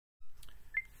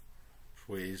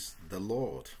Praise the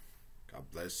Lord. God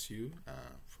bless you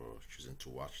for choosing to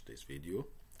watch this video.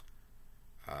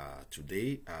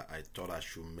 Today I thought I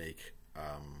should make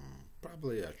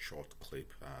probably a short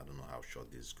clip. I don't know how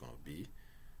short this is going to be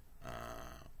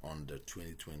on the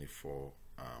 2024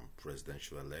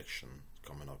 presidential election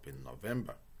coming up in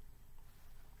November.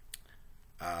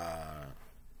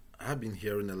 I've been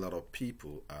hearing a lot of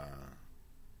people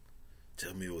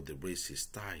tell me, oh, the race is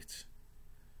tight.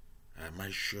 Am I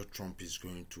sure Trump is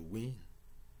going to win?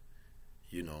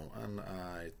 You know, and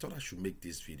I thought I should make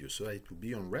this video so that it will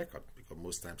be on record, because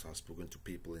most times I've spoken to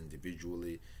people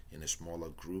individually in smaller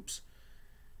groups,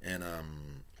 and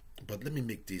but let me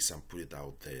make this and put it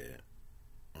out there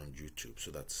on YouTube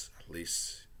so that at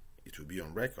least it will be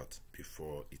on record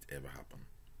before it ever happened.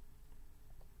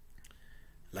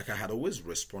 Like I had always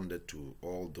responded to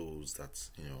all those that,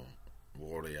 you know,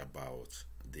 worry about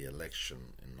the election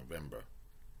in November.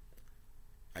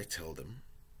 I tell them,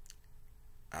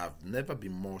 I've never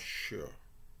been more sure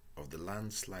of the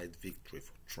landslide victory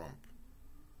for Trump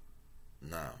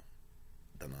now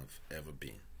than I've ever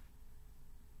been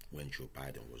when Joe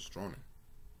Biden was running.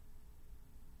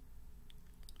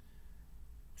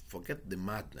 Forget the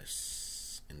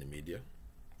madness in the media.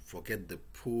 Forget the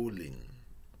polling,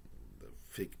 the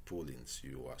fake pollings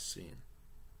you are seeing.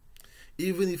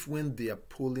 Even if when their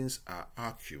pollings are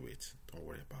accurate, don't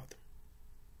worry about them.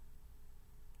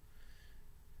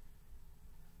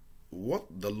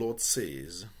 What the Lord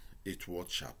says, it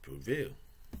what shall prevail.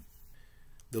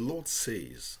 The Lord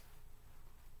says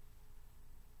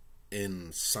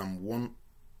in Psalm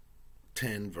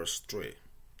 110 verse 3,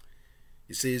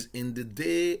 He says, in the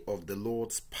day of the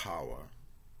Lord's power,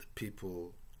 the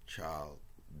people shall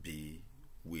be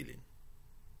willing.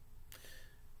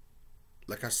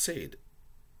 Like I said,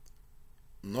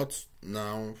 not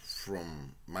now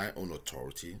from my own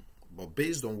authority, but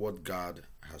based on what God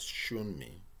has shown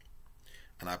me,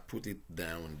 and I put it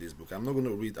down in this book. I'm going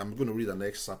to read an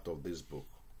excerpt of this book,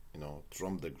 you know,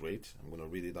 Trump the Great. I'm going to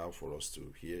read it out for us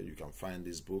to hear. You can find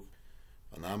this book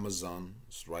on Amazon.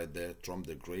 It's right there, Trump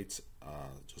the Great.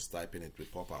 Just type in, it will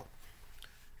pop out.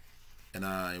 And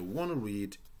I want to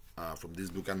read from this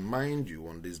book. And mind you,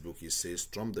 on this book it says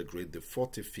Trump the Great, the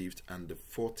 45th and the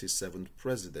 47th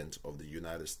President of the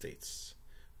United States,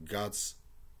 God's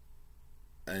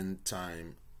end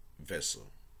time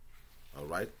vessel. All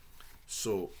right.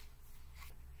 So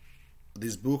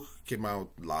this book came out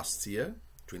last year,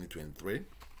 2023,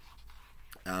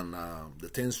 and the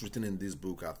things written in this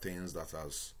book are things that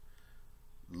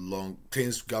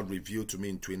things God revealed to me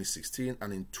in 2016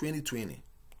 and in 2020,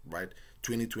 right?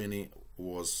 2020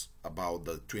 was about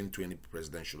the 2020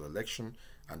 presidential election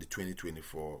and the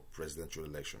 2024 presidential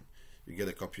election. You get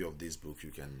a copy of this book,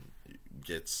 you can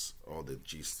get all the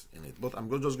gist in it. But I'm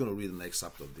just going to read an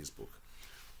excerpt of this book.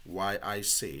 Why I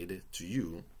said to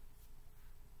you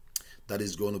that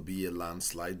is going to be a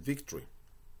landslide victory.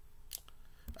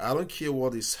 I don't care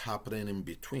what is happening in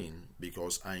between,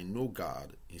 because I know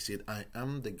God. He said, I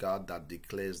am the God that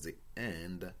declares the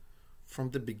end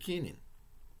from the beginning.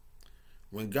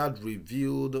 When God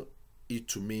revealed it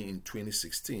to me in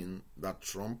 2016 that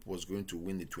Trump was going to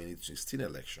win the 2016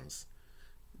 elections,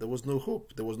 there was no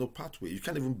hope. There was no pathway. You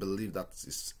can't even believe that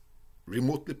is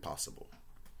remotely possible.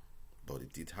 But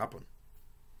it did happen.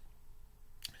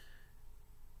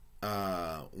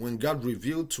 When God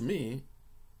revealed to me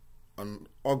on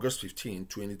August 15,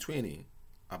 2020,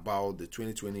 about the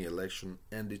 2020 election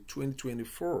and the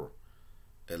 2024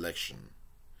 election,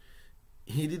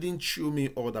 He didn't show me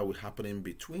all that would happen in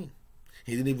between.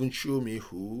 He didn't even show me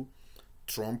who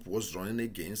Trump was running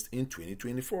against in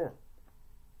 2024.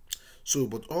 So,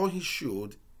 but all He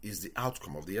showed is the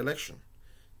outcome of the election.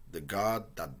 The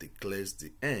God that declares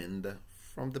the end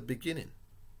from the beginning.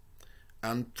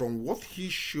 And from what He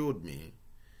showed me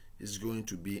is going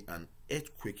to be an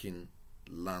earthquaking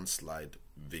landslide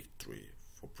victory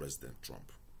for President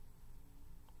Trump.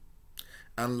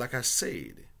 And like I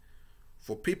said,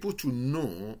 for people to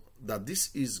know that this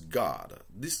is God,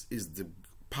 this is the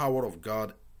power of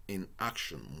God in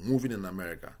action, moving in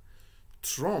America,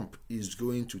 Trump is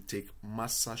going to take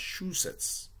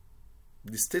Massachusetts.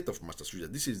 The state of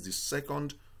Massachusetts. This is the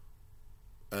second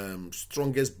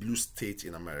strongest blue state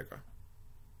in America.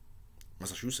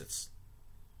 Massachusetts.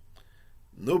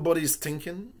 Nobody is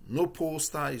thinking, no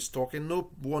pollster is talking, no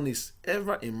one is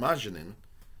ever imagining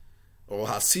or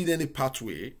has seen any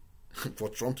pathway for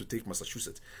Trump to take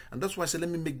Massachusetts. And that's why I said, let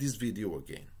me make this video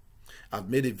again. I've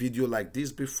made a video like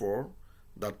this before,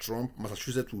 that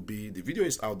Massachusetts will be, the video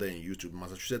is out there in YouTube,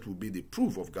 Massachusetts will be the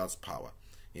proof of God's power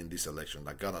in this election,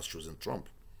 that God has chosen Trump.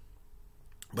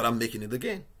 But I'm making it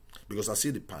again, Because I see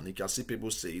the panic. I see people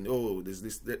saying, "Oh, there's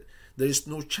this." There is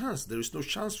no chance. There is no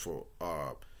chance for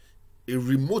a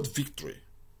remote victory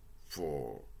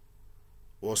for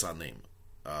what's her name,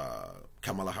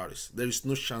 Kamala Harris. There is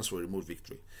no chance for a remote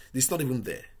victory. It's not even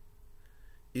there.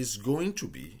 It's going to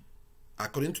be,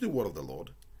 according to the word of the Lord,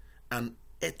 an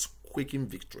earthquaking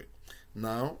victory.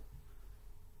 Now,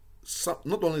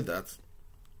 not only that,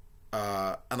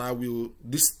 and I will.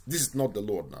 This is not the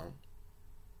Lord now.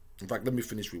 In fact, let me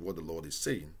finish with what the Lord is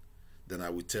saying. Then I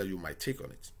will tell you my take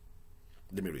on it.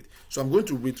 Let me read. So I'm going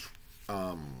to read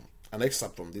an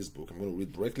excerpt from this book. I'm going to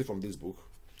read directly from this book.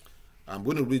 I'm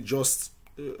going to read just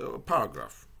a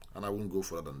paragraph, and I won't go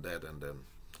further than that, and then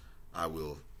I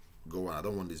will go on. I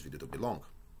don't want this video to be long.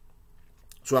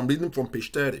 So I'm reading from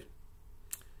page 30,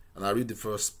 and I read the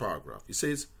first paragraph. It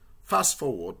says, fast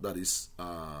forward, that is,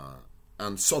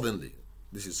 and suddenly,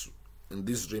 this is, in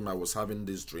this dream, I was having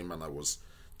this dream, and I was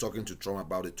talking to Trump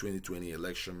about the 2020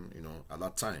 election, at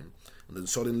that time. And then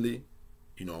suddenly,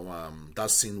 that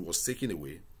scene was taken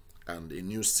away, and a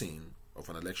new scene of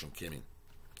an election came in,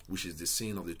 which is the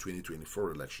scene of the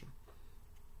 2024 election.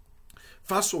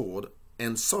 Fast forward,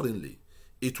 and suddenly,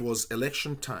 it was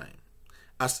election time,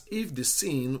 as if the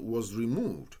scene was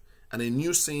removed and a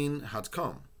new scene had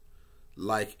come,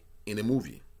 like in a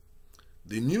movie.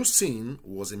 The new scene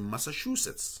was in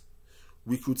Massachusetts.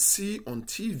 We could see on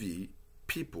TV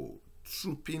people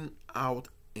trooping out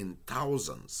in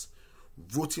thousands,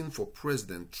 voting for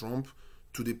President Trump,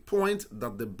 to the point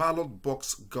that the ballot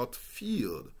box got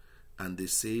filled and they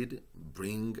said,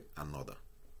 bring another.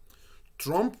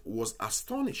 Trump was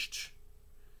astonished,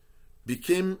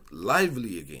 became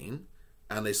lively again,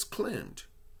 and exclaimed,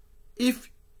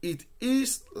 if it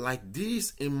is like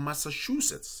this in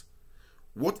Massachusetts,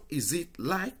 what is it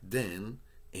like then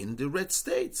in the red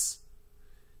states?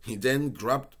 He then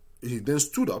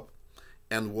stood up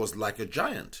and was like a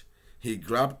giant. He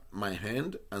grabbed my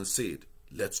hand and said,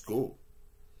 let's go.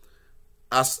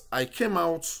 As we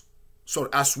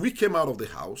came out of the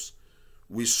house,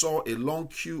 we saw a long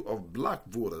queue of black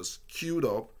voters queued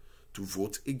up to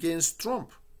vote against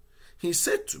Trump. He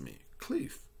said to me,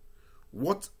 Cliff,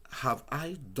 what have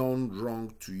I done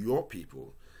wrong to your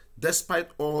people, despite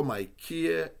all my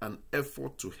care and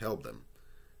effort to help them?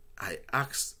 I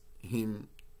asked him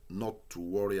not to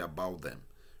worry about them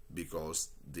because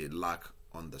they lack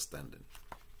understanding.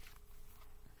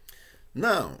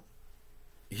 Now,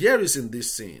 here is in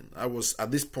this scene.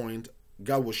 At this point,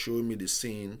 God was showing me the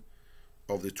scene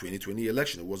of the 2020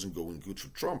 election. It wasn't going good for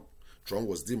Trump. Trump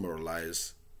was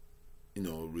demoralized,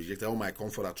 rejected all my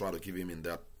comfort I tried to give him in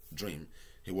that dream.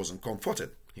 He wasn't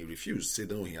comforted. He refused, said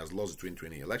no, he has lost the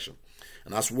 2020 election.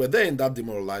 And as we're there in that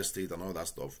demoralized state and all that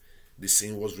stuff, the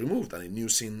scene was removed and a new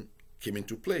scene came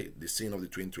into play, the scene of the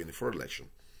 2024 election.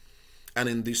 And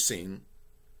in this scene,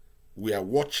 we are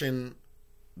watching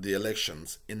the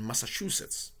elections in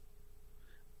Massachusetts.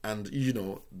 And,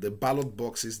 the ballot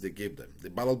boxes they gave them,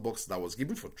 the ballot box that was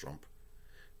given for Trump,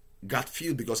 got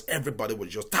filled because everybody was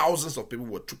just, thousands of people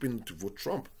were trooping to vote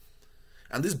Trump.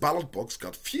 And this ballot box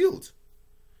got filled.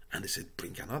 And they said,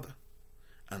 bring another.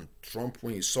 And Trump,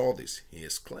 when he saw this, he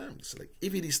exclaimed, it's like,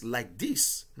 if it is like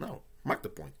this, now, mark the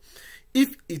point.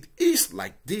 If it is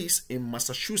like this in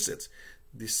Massachusetts,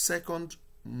 the second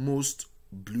most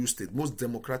blue state, most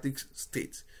democratic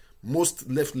state, most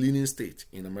left-leaning state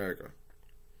in America.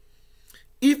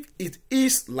 If it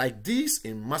is like this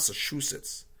in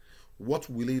Massachusetts, what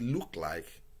will it look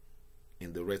like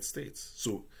in the red states?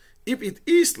 So, if it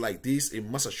is like this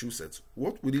in Massachusetts,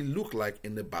 what will it look like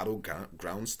in the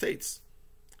battleground states?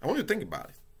 I want you to think about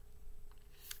it.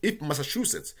 If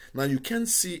Massachusetts, now you can't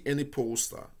see any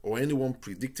pollster or anyone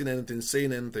predicting anything,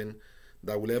 saying anything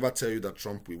that will ever tell you that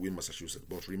Trump will win Massachusetts.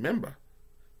 But remember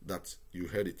that you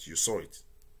heard it, you saw it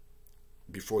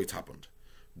before it happened.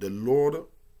 The Lord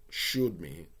showed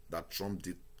me that Trump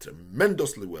did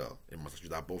tremendously well in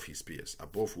Massachusetts, above his peers,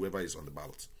 above whoever is on the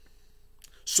ballot.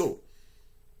 So,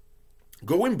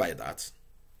 going by that,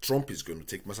 Trump is going to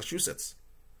take Massachusetts.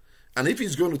 And if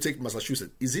he's going to take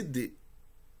Massachusetts, is it the,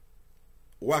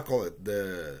 what I call it,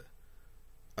 the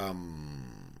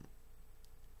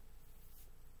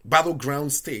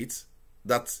battleground state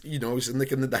that, is a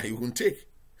naked that he won't take?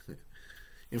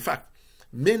 In fact,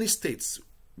 many states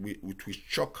which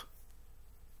shock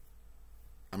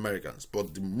Americans,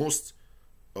 but the most,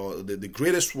 the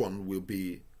greatest one will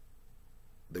be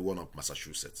the one of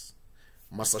Massachusetts.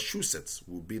 Massachusetts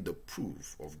will be the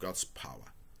proof of God's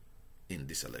power in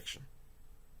this election.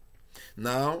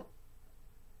 Now,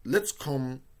 let's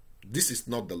come, this is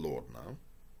not the Lord now.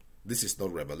 This is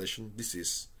not revelation. This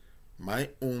is my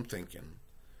own thinking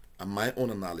and my own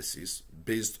analysis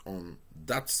based on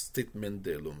that statement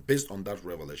there alone, based on that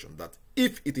revelation, that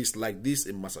if it is like this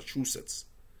in Massachusetts,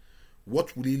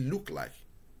 what will it look like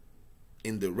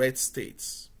in the red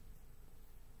states?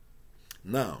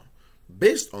 Now,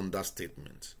 based on that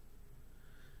statement,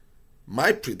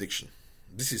 my prediction,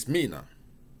 this is me now,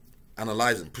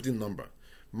 analyzing, putting number.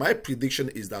 My prediction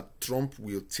is that Trump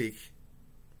will take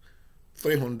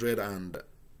 300 and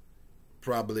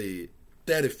probably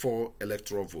 34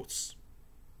 electoral votes.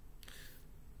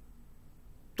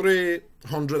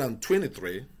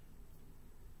 323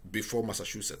 before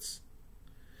Massachusetts.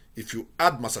 If you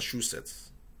add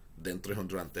Massachusetts, then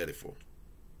 334.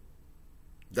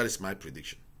 That is my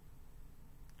prediction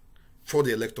for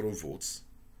the electoral votes.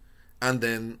 And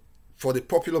then for the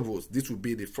popular votes, this will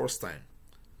be the first time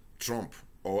Trump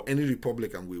or any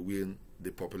Republican will win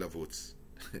the popular votes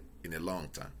in a long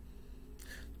time.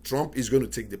 Trump is going to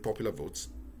take the popular votes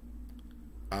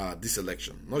this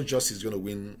election. Not just he's going to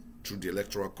win through the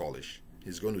Electoral College.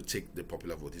 He's going to take the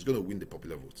popular vote. He's going to win the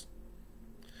popular votes.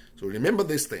 So remember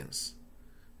these things.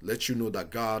 Let you know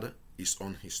that God is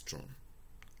on his throne.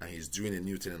 And he's doing a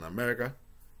new thing in America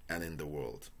and in the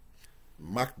world.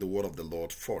 Mark the word of the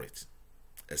Lord for it,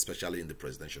 especially in the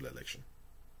presidential election.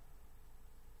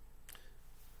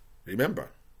 Remember,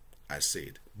 I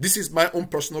said, this is my own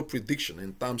personal prediction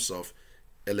in terms of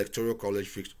Electoral College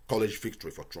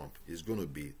victory for Trump. It's going to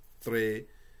be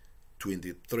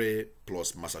 323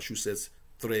 plus Massachusetts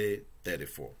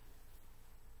 334.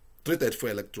 334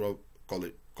 Electoral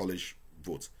College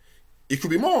votes. It could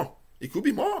be more. It could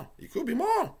be more. It could be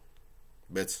more.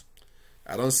 But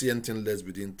I don't see anything less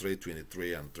between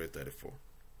 323 and 334.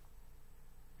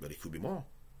 But it could be more.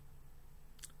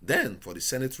 Then, for the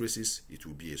Senate races, it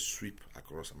will be a sweep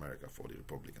across America for the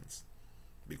Republicans.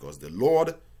 Because the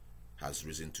Lord has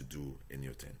risen to do a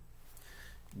new thing.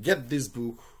 Get this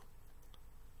book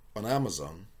on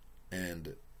Amazon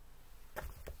and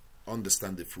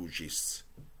understand the full gist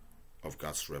of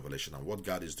God's revelation and what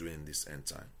God is doing in this end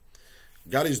time.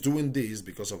 God is doing this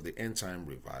because of the end time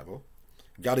revival.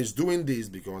 God is doing this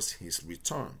because his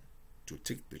return to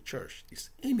take the church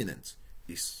is imminent,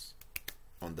 is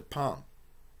on the palm.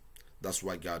 That's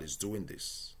why God is doing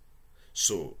this.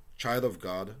 So, child of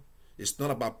God, it's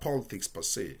not about politics per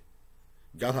se.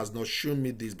 God has not shown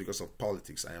me this because of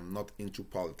politics. I am not into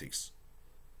politics.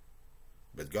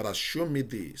 But God has shown me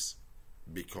this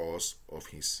because of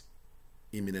his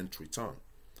imminent return,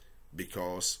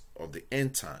 because of the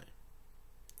end time.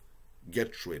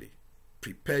 Get ready.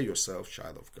 Prepare yourself,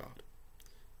 child of God.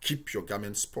 Keep your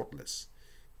garment spotless.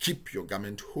 Keep your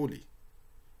garment holy.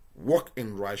 Walk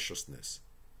in righteousness.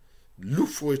 Look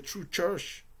for a true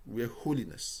church where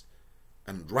holiness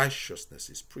and righteousness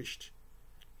is preached.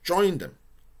 Join them.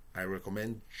 I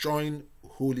recommend join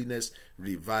Holiness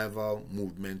Revival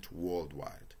Movement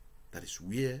worldwide. That is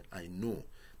where I know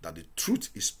that the truth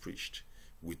is preached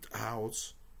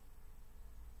without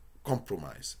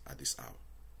compromise at this hour.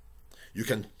 You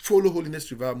can follow Holiness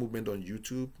Revival Movement on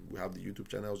YouTube. We have the YouTube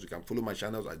channels. You can follow my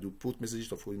channels. I do post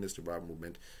messages of Holiness Revival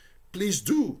Movement. Please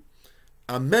do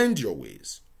amend your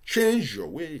ways. Change your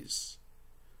ways.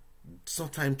 It's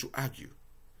not time to argue.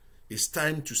 It's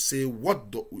time to say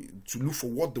to look for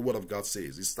what the Word of God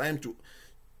says. It's time to,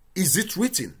 is it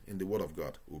written in the Word of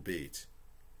God? Obey it.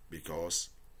 Because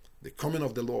the coming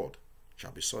of the Lord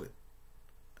shall be sudden,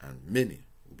 and many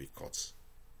will be caught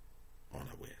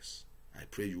unawares. I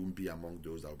pray you won't be among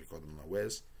those that will be caught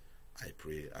unawares. I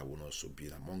pray I will also be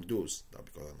among those that will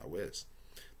be caught unawares.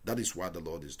 That is why the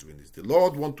Lord is doing this. The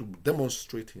Lord wants to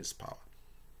demonstrate his power,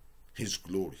 his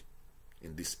glory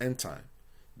in this end time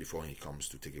before he comes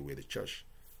to take away the church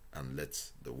and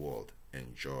let the world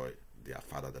enjoy their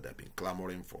father that they've been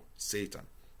clamoring for, Satan,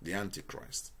 the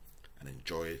Antichrist, and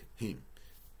enjoy him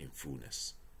in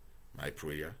fullness. My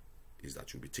prayer is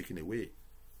that you'll be taken away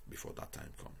before that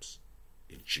time comes.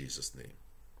 In Jesus' name,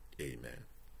 amen.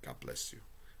 God bless you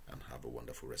and have a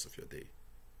wonderful rest of your day.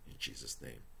 In Jesus'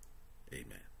 name,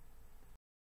 amen.